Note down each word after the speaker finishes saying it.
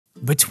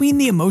Between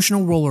the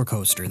emotional roller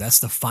coaster that's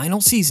the final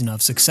season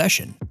of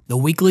Succession, the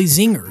weekly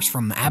zingers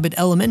from Abbott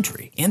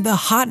Elementary, and the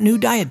hot new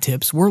diet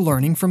tips we're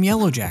learning from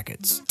Yellow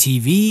Jackets,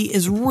 TV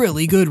is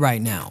really good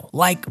right now.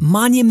 Like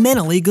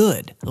monumentally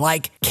good.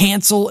 Like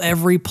cancel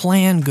every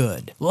plan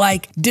good.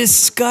 Like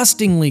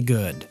disgustingly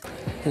good.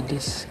 The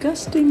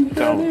disgusting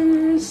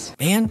brothers.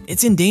 And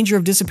it's in danger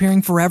of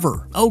disappearing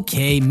forever.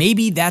 Okay,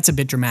 maybe that's a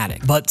bit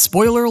dramatic, but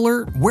spoiler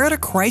alert, we're at a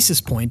crisis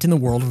point in the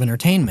world of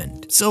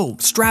entertainment. So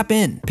strap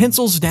in,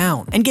 pencils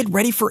down, and get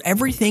ready for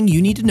everything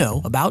you need to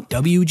know about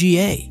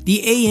WGA,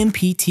 the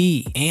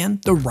AMPT,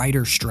 and the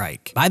Writers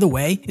Strike. By the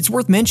way, it's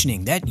worth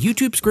mentioning that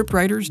YouTube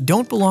scriptwriters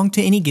don't belong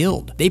to any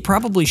guild. They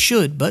probably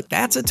should, but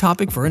that's a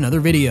topic for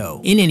another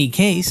video. In any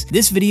case,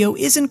 this video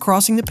isn't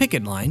crossing the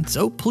picket line,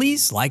 so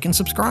please like and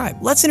subscribe.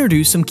 Let's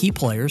introduce some key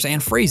players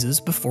and phrases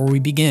before we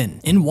begin.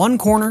 In one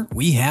corner,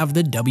 we have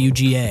the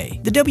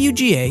WGA. The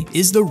WGA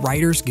is the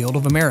Writers Guild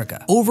of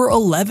America. Over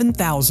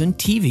 11,000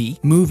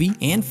 TV, movie,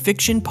 and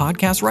fiction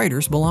podcast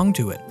writers belong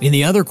to it. In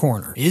the other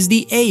corner is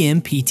the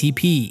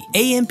AMPTP.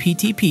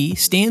 AMPTP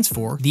stands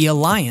for the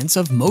Alliance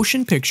of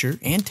Motion Picture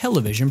and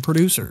Television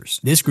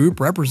Producers. This group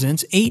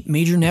represents 8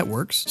 major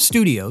networks,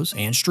 studios,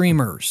 and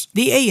streamers.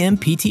 The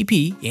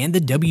AMPTP and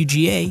the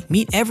WGA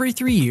meet every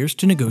 3 years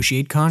to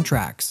negotiate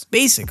contracts.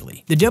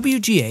 Basically, the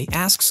WGA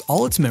asks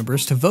all its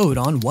members to vote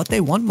on what they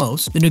want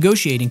most, the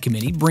negotiating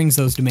committee brings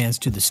those demands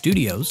to the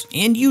studios,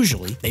 and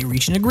usually they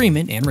reach an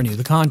agreement and renew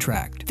the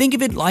contract. Think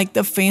of it like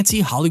the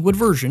fancy Hollywood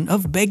version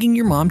of begging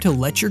your mom to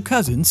let your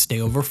cousins stay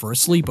over for a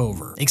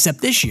sleepover. Except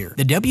this year,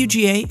 the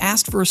WGA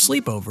asked for a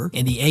sleepover,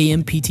 and the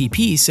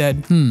AMPTP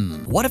said,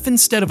 what if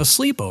instead of a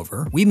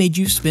sleepover, we made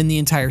you spend the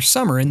entire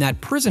summer in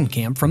that prison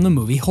camp from the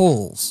movie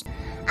Holes?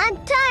 I'm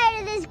tired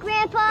of this,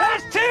 Grandpa!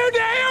 That's too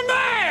damn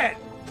bad!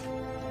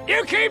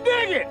 You keep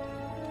digging!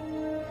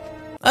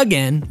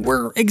 Again,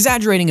 we're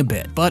exaggerating a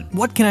bit, but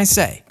what can I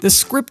say? The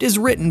script is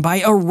written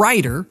by a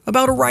writer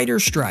about a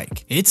writer's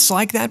strike. It's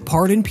like that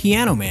part in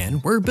Piano Man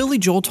where Billy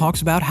Joel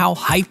talks about how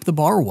hype the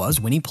bar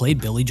was when he played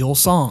Billy Joel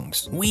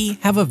songs. We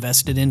have a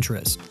vested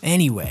interest.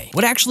 Anyway,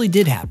 what actually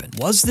did happen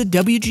was the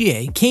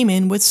WGA came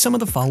in with some of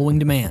the following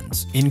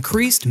demands.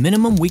 Increased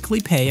minimum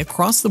weekly pay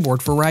across the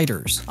board for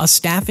writers. A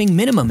staffing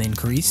minimum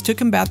increase to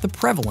combat the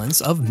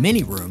prevalence of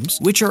mini rooms,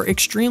 which are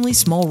extremely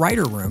small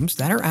writer rooms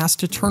that are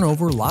asked to turn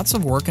over lots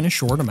of work in a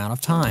short amount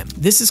of time.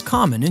 This is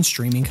common in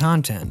streaming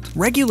content.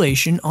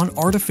 Regulation on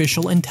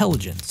artificial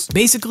intelligence.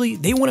 Basically,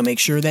 they want to make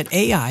sure that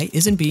AI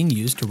isn't being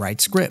used to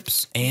write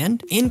scripts.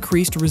 And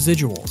increased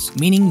residuals,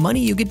 meaning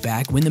money you get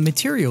back when the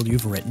material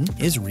you've written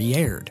is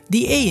re-aired.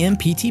 The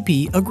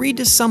AMPTP agreed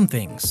to some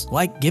things,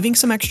 like giving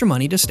some extra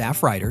money to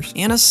staff writers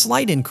and a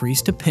slight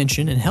increase to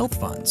pension and health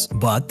funds.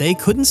 But they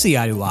couldn't see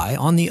eye to eye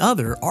on the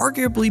other,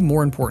 arguably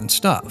more important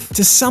stuff.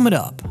 To sum it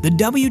up, the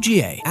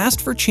WGA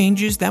asked for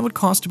changes that would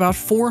cost about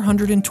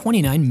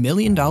 $429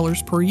 million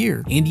per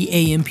year, and the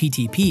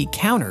AMPTP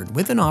countered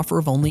with an offer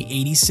of only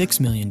 $86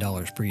 million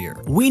per year.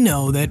 We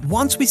know that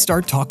once we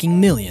start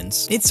talking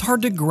millions, it's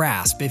hard to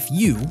grasp if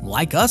you,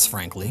 like us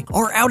frankly,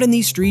 are out in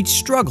these streets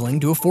struggling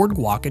to afford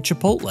guac at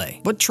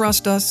Chipotle. But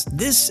trust us,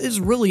 this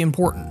is really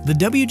important. The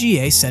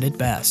WGA said it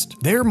best.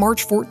 Their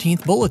March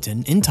 14th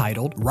bulletin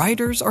entitled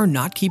 "Writers Are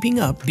Not Keeping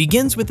Up"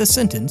 begins with the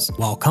sentence,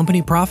 "While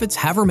company profits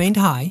have remained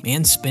high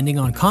and spending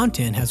on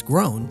content has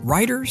grown,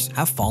 writers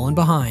have fallen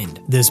behind."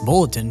 This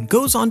bulletin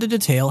goes on to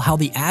detail how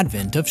the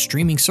advent of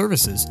streaming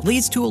services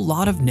leads to a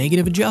lot of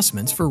negative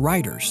adjustments for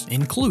writers,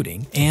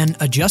 including an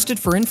adjusted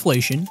for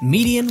inflation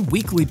median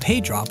weekly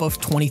pay drop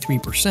of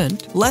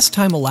 23%, less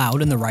time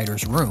allowed in the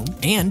writer's room,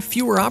 and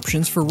fewer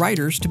options for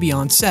writers to be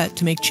on set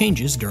to make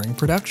changes during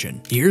production.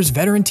 Here's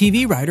veteran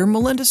TV writer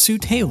Melinda Sue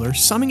Taylor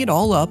summing it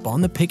all up on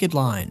the picket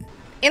line.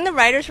 In the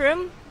writer's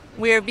room,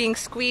 we are being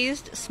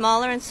squeezed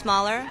smaller and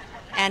smaller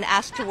and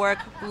asked to work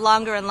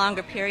longer and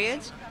longer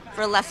periods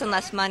for less and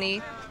less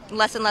money,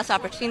 less and less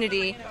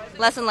opportunity,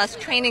 less and less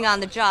training on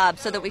the job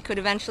so that we could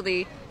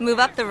eventually move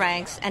up the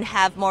ranks and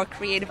have more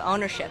creative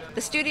ownership.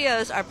 The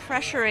studios are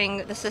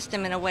pressuring the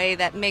system in a way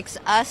that makes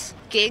us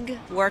gig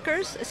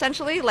workers,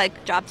 essentially,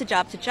 like job to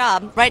job to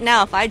job. Right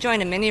now, if I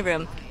join a mini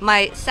room,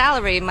 my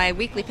salary, my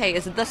weekly pay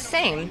is the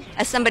same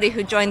as somebody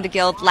who joined the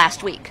guild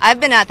last week. I've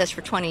been at this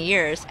for 20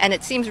 years, and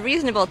it seems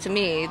reasonable to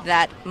me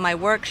that my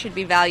work should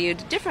be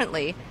valued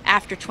differently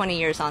after 20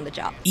 years on the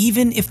job.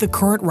 Even if the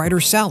current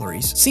writers'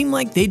 salaries seem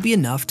like they'd be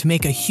enough to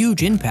make a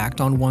huge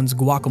impact on one's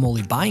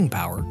guacamole buying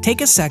power,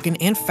 take a second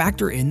and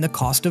factor in the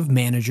cost of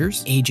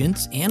managers,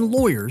 agents, and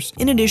lawyers,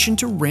 in addition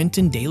to rent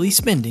and daily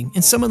spending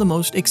in some of the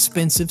most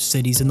expensive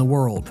cities in the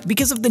world.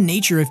 Because of the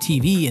nature of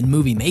TV and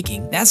movie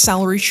making, that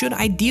salary should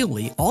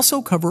ideally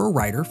also cover a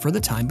writer for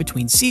the time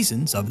between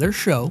seasons of their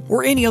show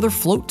or any other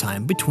float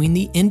time between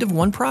the end of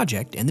one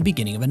project and the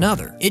beginning of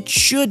another. It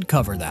should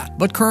cover that,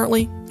 but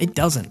currently, it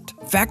doesn't.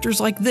 Factors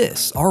like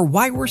this are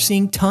why we're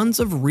seeing tons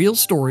of real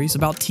stories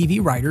about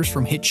TV writers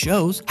from hit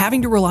shows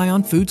having to rely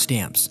on food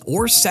stamps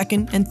or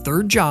second and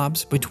third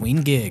jobs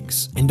between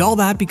gigs. And all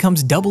that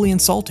becomes doubly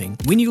insulting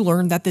when you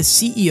learn that the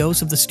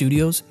CEOs of the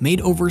studios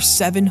made over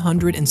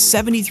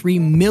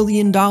 $773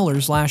 million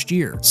last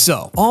year.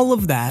 So, all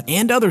of that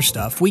and other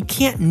stuff we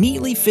can't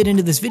neatly fit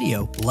into this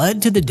video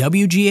led to the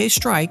WGA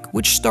strike,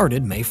 which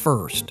started May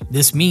 1st.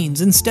 This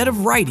means instead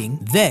of writing,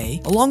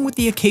 they, along with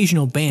the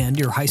occasional band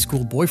your high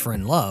school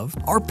boyfriend loved,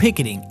 are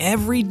picketing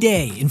every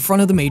day in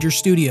front of the major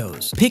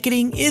studios.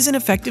 Picketing is an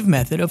effective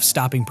method of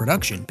stopping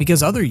production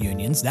because other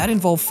unions that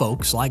involve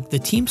folks like the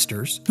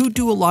Teamsters, who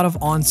do a lot of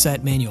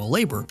on-set manual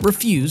labor,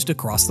 refuse to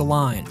cross the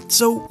line.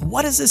 So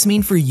what does this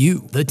mean for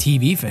you, the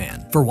TV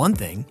fan? For one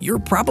thing, you're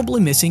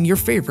probably missing your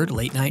favorite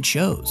late night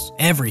shows.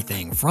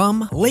 Everything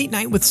from Late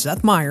Night with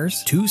Seth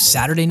Meyers to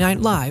Saturday Night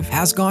Live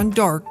has gone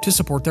dark to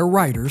support their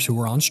writers who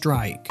are on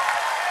strike.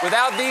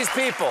 Without these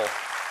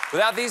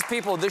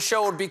people, this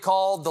show would be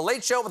called The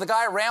Late Show with a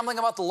guy rambling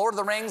about the Lord of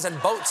the Rings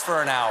and boats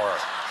for an hour.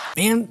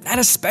 And that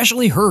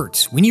especially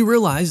hurts when you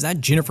realize that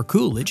Jennifer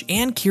Coolidge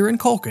and Kieran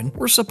Culkin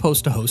were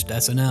supposed to host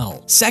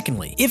SNL.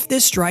 Secondly, if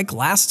this strike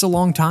lasts a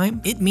long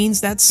time, it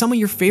means that some of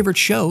your favorite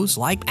shows,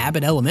 like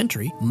Abbott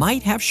Elementary,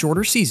 might have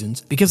shorter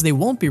seasons because they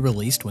won't be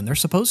released when they're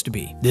supposed to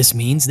be. This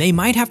means they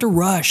might have to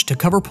rush to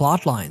cover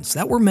plot lines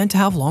that were meant to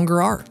have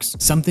longer arcs,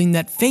 something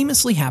that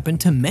famously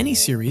happened to many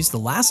series the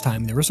last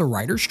time there was a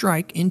writer's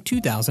strike in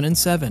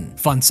 2007.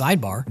 Fun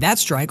sidebar, that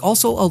strike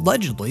also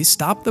allegedly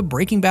stopped the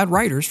Breaking Bad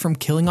writers from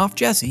killing off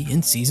Jesse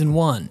in season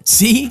 1.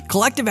 See?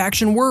 Collective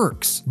action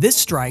works. This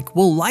strike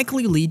will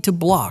likely lead to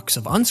blocks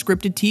of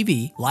unscripted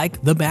TV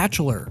like The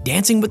Bachelor,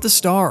 Dancing with the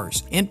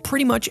Stars, and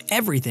pretty much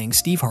everything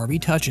Steve Harvey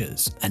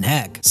touches. And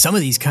heck, some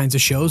of these kinds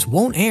of shows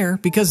won't air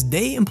because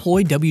they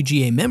employ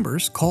WGA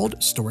members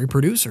called story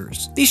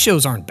producers. These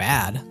shows aren't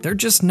bad, they're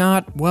just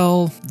not,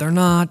 well, they're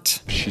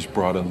not. She's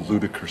brought a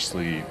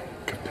ludicrously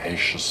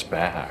capacious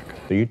bag.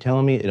 So you're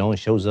telling me it only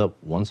shows up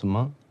once a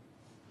month?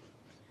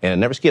 And it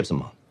never skips a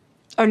month?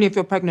 Only if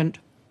you're pregnant.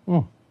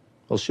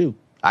 Well, shoot.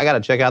 I gotta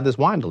check out this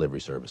wine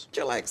delivery service.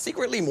 You're like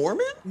secretly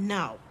Mormon?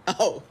 No.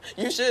 Oh,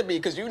 you should be,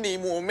 because you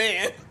need more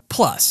men.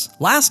 Plus,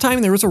 last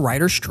time there was a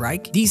writer's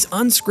strike, these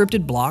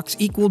unscripted blocks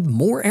equaled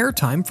more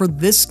airtime for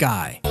this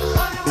guy.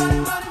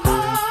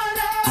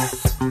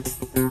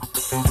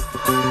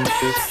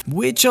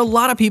 Which a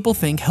lot of people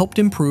think helped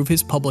improve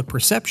his public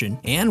perception,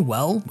 and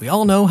well, we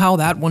all know how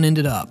that one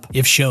ended up.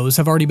 If shows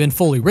have already been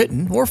fully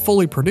written or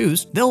fully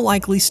produced, they'll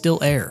likely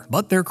still air,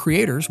 but their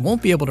creators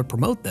won't be able to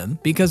promote them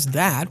because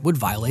that would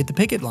violate the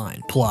picket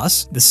line.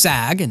 Plus, the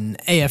SAG and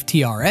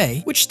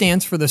AFTRA, which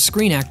stands for the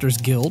Screen Actors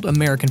Guild,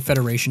 American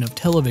Federation of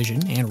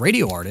Television and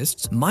Radio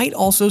Artists, might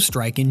also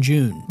strike in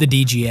June. The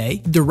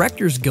DGA,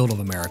 Directors Guild of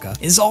America,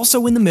 is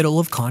also in the middle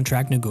of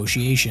contract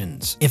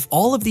negotiations. If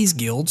all of these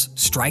guilds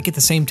strike at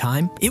the same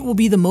time, it will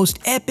be the most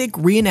epic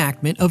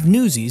reenactment of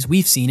Newsies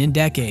we've seen in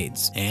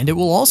decades. And it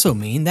will also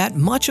mean that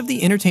much of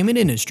the entertainment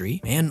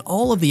industry and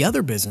all of the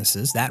other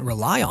businesses that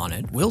rely on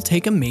it will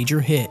take a major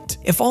hit.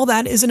 If all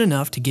that isn't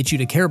enough to get you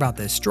to care about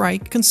this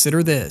strike,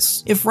 consider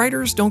this. If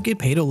writers don't get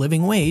paid a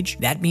living wage,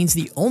 that means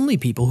the only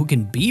people who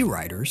can be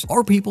writers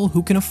are people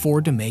who can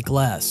afford to make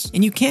less.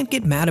 And you can't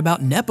get mad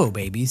about Nepo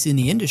babies in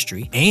the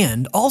industry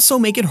and also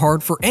make it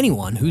hard for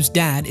anyone whose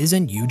dad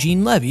isn't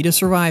Eugene Levy to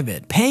survive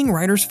it. Paying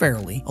writers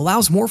fairly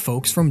allows more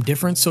folks from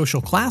different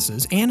social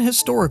classes and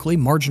historically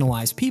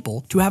marginalized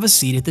people to have a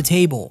seat at the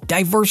table.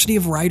 Diversity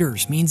of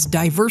writers means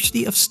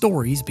diversity of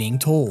stories being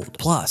told.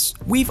 Plus,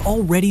 we've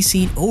already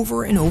seen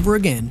over and over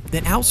again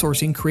that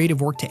outsourcing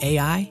creative work to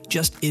AI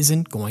just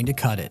isn't going to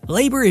cut it.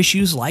 Labor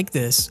issues like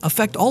this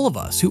affect all of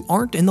us who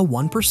aren't in the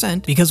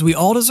 1% because we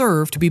all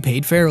deserve to be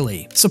paid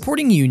fairly.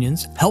 Supporting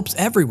unions helps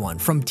everyone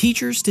from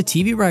teachers to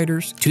TV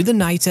writers to the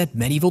knights at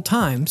medieval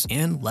times,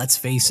 and let's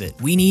face it,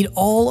 we need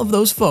all of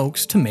those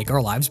folks to make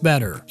our lives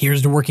better.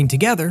 Here's to working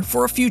together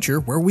for a future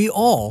where we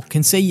all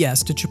can say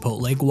yes to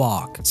Chipotle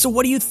guac. So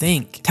what do you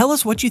think? Tell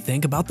us what you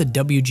think about the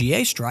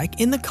WGA strike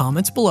in the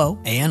comments below,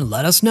 and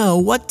let us know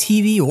what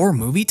TV or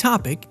movie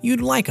topic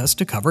you'd like us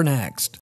to cover next.